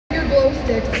glow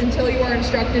sticks until you are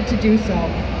instructed to do so.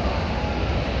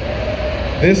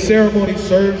 This ceremony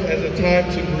serves as a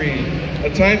time to grieve,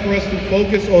 a time for us to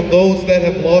focus on those that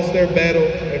have lost their battle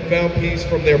and found peace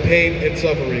from their pain and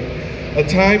suffering, a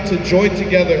time to join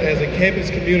together as a campus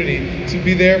community to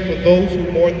be there for those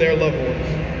who mourn their loved ones.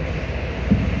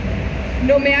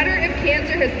 No matter if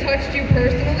cancer has touched you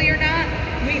personally or not,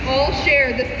 we all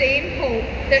share the same hope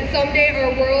that someday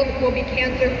our world will be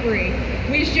cancer-free.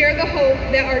 We share the hope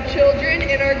that our children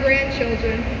and our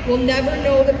grandchildren will never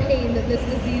know the pain that this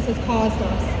disease has caused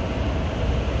us.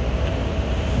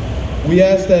 We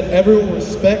ask that everyone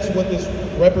respects what this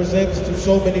represents to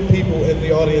so many people in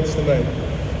the audience tonight.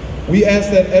 We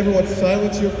ask that everyone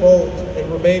silence your phones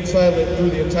and remain silent through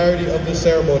the entirety of this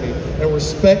ceremony and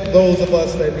respect those of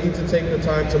us that need to take the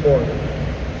time to mourn.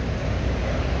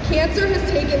 Cancer has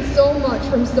taken so much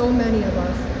from so many of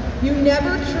us. You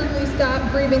never truly stop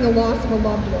grieving the loss of a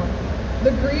loved one.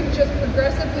 The grief just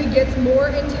progressively gets more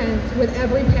intense with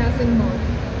every passing month.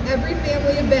 Every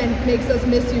family event makes us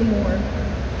miss you more.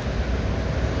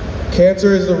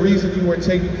 Cancer is the reason you were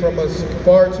taken from us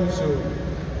far too soon.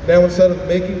 Now instead of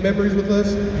making memories with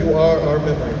us, you are our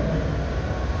memory.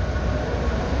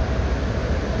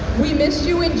 We missed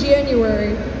you in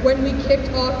January when we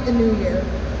kicked off the new year.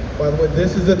 By the way,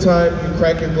 this is the time you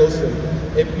crack your glow stick.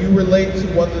 If you relate to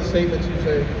one of the statements you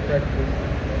say, crack it.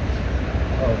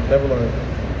 Oh, never mind.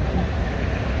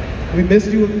 We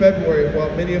missed you in February while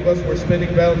many of us were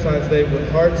spending Valentine's Day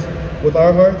with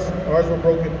our hearts, ours were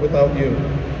broken without you.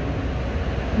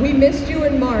 We missed you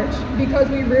in March because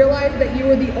we realized that you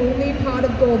were the only pot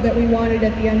of gold that we wanted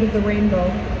at the end of the rainbow.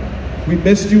 We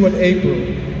missed you in April.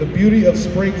 The beauty of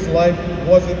spring's life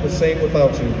wasn't the same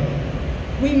without you.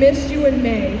 We missed you in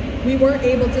May. We weren't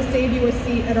able to save you a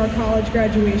seat at our college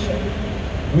graduation.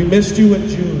 We missed you in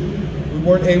June. We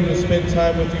weren't able to spend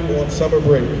time with you on summer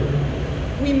break.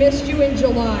 We missed you in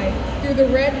July, through the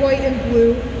red, white, and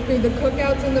blue, through the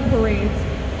cookouts and the parades.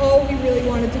 All we really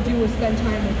wanted to do was spend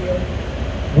time with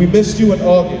you. We missed you in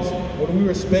August, when we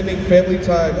were spending family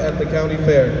time at the county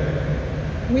fair.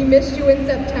 We missed you in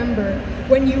September,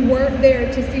 when you weren't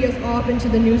there to see us off into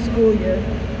the new school year.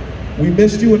 We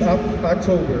missed you in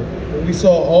October, when we saw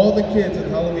all the kids in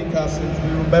Halloween costumes. We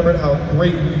remembered how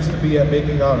great we used to be at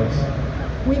making ours.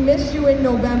 We missed you in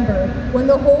November, when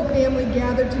the whole family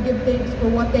gathered to give thanks for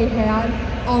what they had.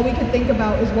 All we could think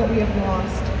about is what we have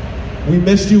lost. We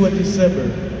missed you in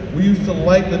December. We used to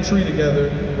light the tree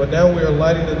together, but now we are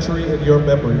lighting the tree in your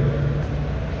memory.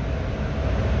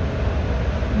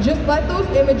 Just let those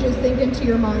images sink into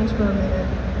your minds for a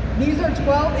minute. These are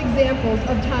 12 examples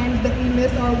of times that we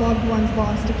miss our loved ones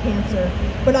lost to cancer,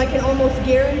 but I can almost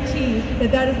guarantee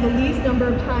that that is the least number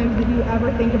of times that you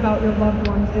ever think about your loved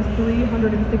ones is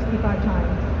 365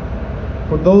 times.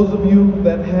 For those of you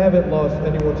that haven't lost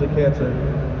anyone to cancer,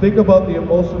 think about the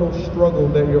emotional struggle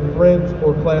that your friends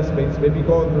or classmates may be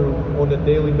going through on a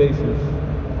daily basis.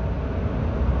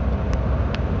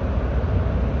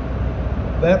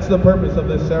 That's the purpose of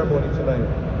this ceremony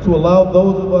tonight, to allow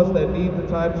those of us that need the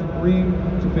time to grieve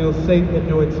to feel safe in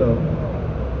doing so.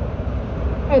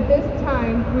 At this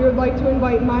time, we would like to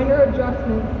invite Minor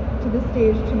Adjustments to the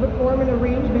stage to perform an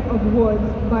arrangement of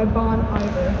Woods by Bon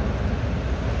Iver.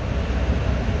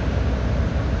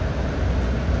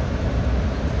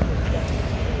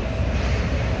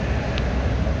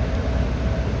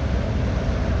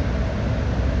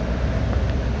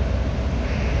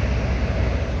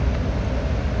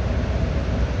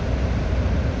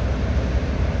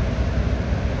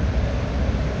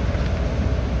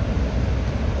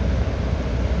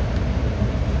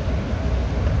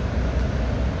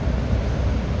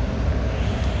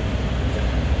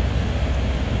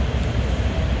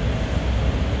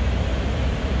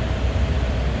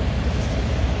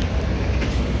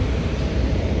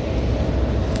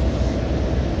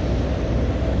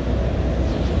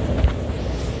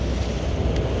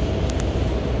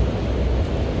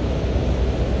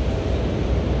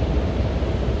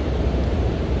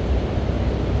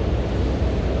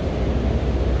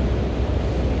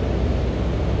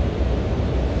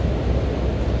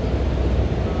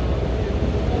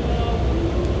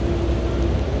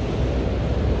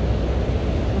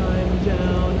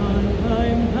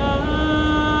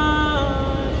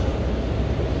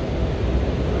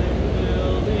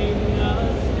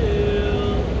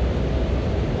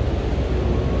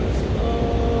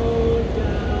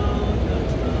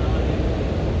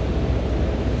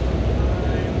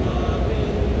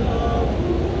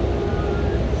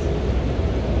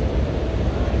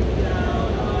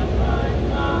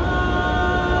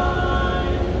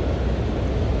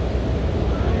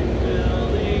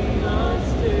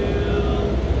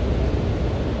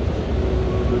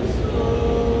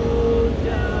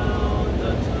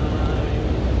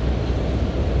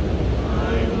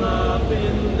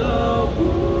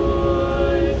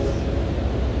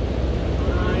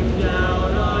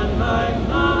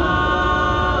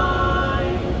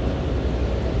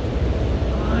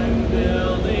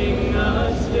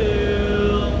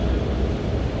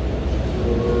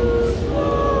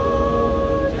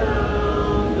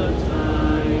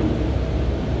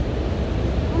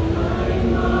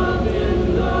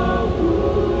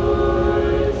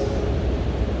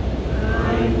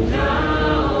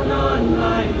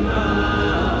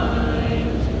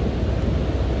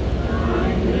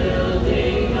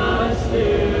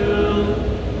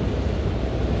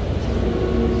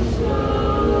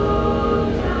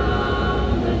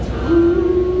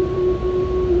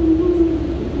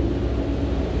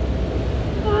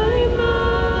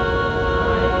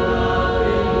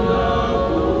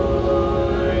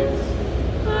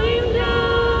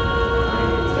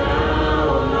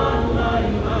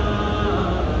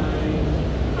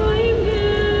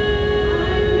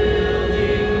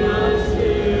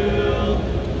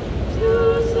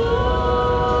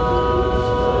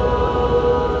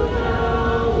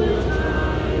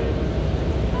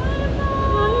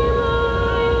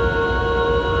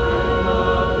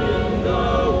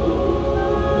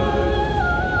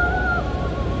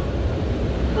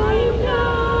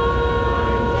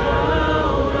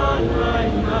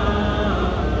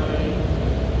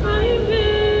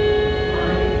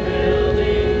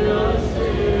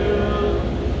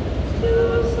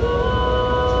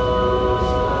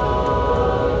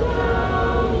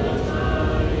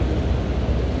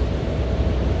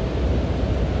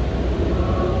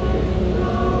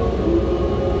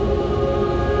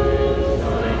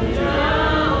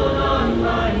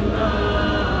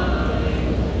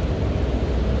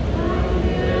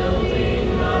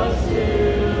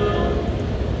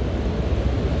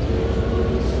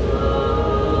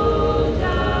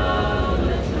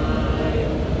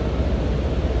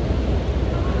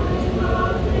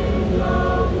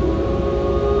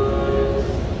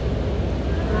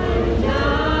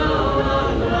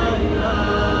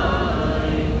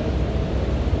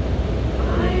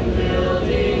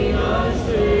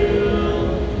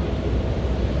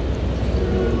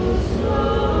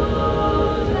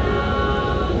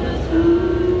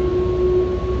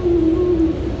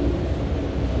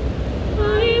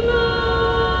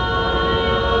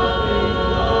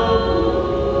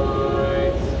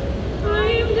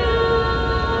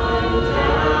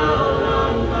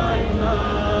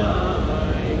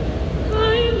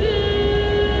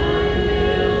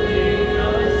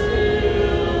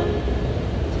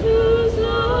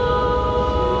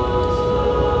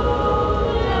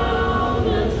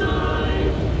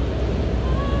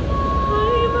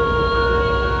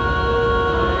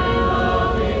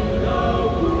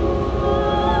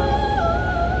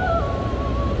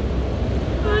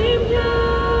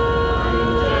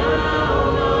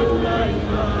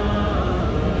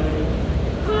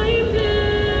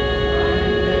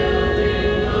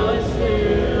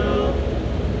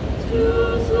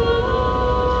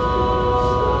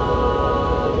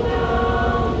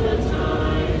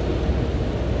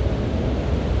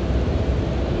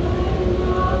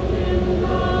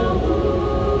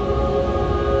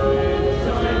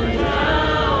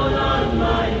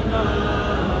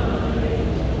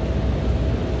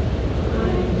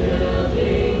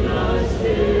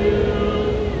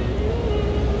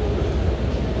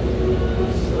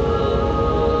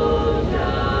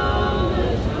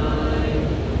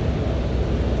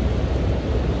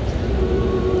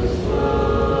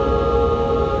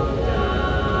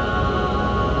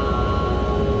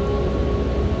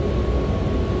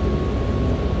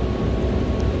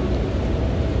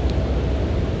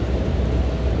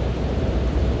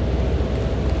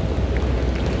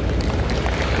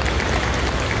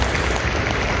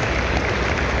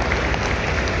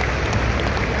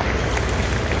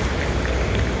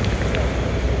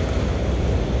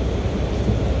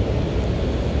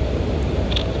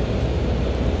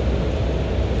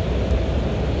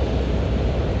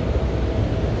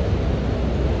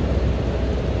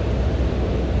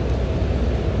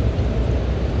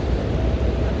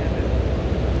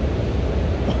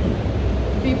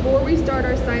 Before we start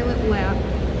our silent laugh,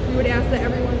 we would ask that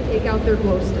everyone take out their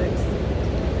glow sticks.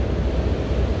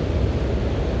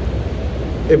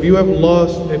 If you have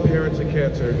lost a parent to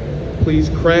cancer, please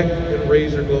crack and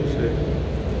raise your glow stick.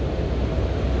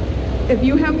 If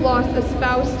you have lost a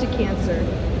spouse to cancer,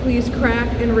 please crack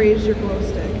and raise your glow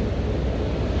stick.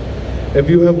 If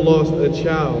you have lost a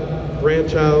child,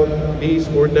 grandchild, niece,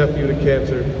 or nephew to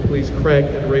cancer, please crack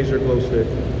and raise your glow stick.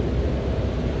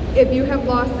 If you have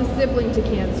lost a sibling to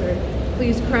cancer,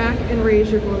 please crack and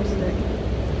raise your glow stick.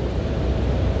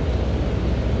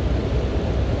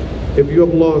 If you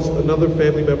have lost another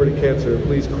family member to cancer,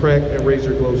 please crack and raise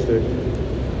your glow stick.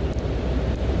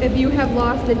 If you have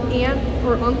lost an aunt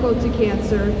or uncle to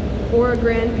cancer or a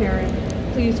grandparent,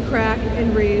 please crack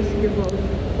and raise your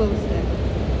glow stick.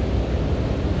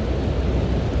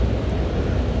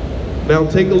 Now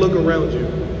take a look around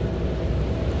you.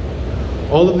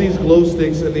 All of these glow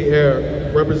sticks in the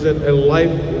air represent a life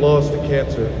lost to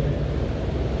cancer.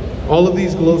 All of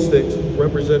these glow sticks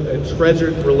represent a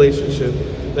treasured relationship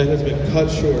that has been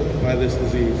cut short by this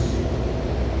disease.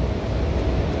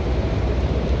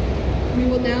 We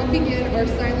will now begin our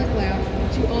silent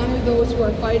laugh to honor those who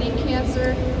are fighting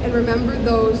cancer and remember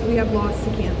those we have lost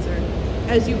to cancer.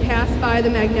 As you pass by the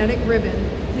magnetic ribbon,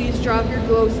 please drop your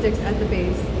glow sticks at the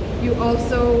base. You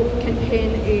also can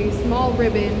pin a small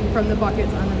ribbon from the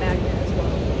buckets on the magnet as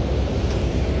well.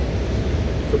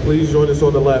 So please join us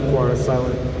on the lap for our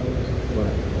silent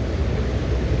laugh.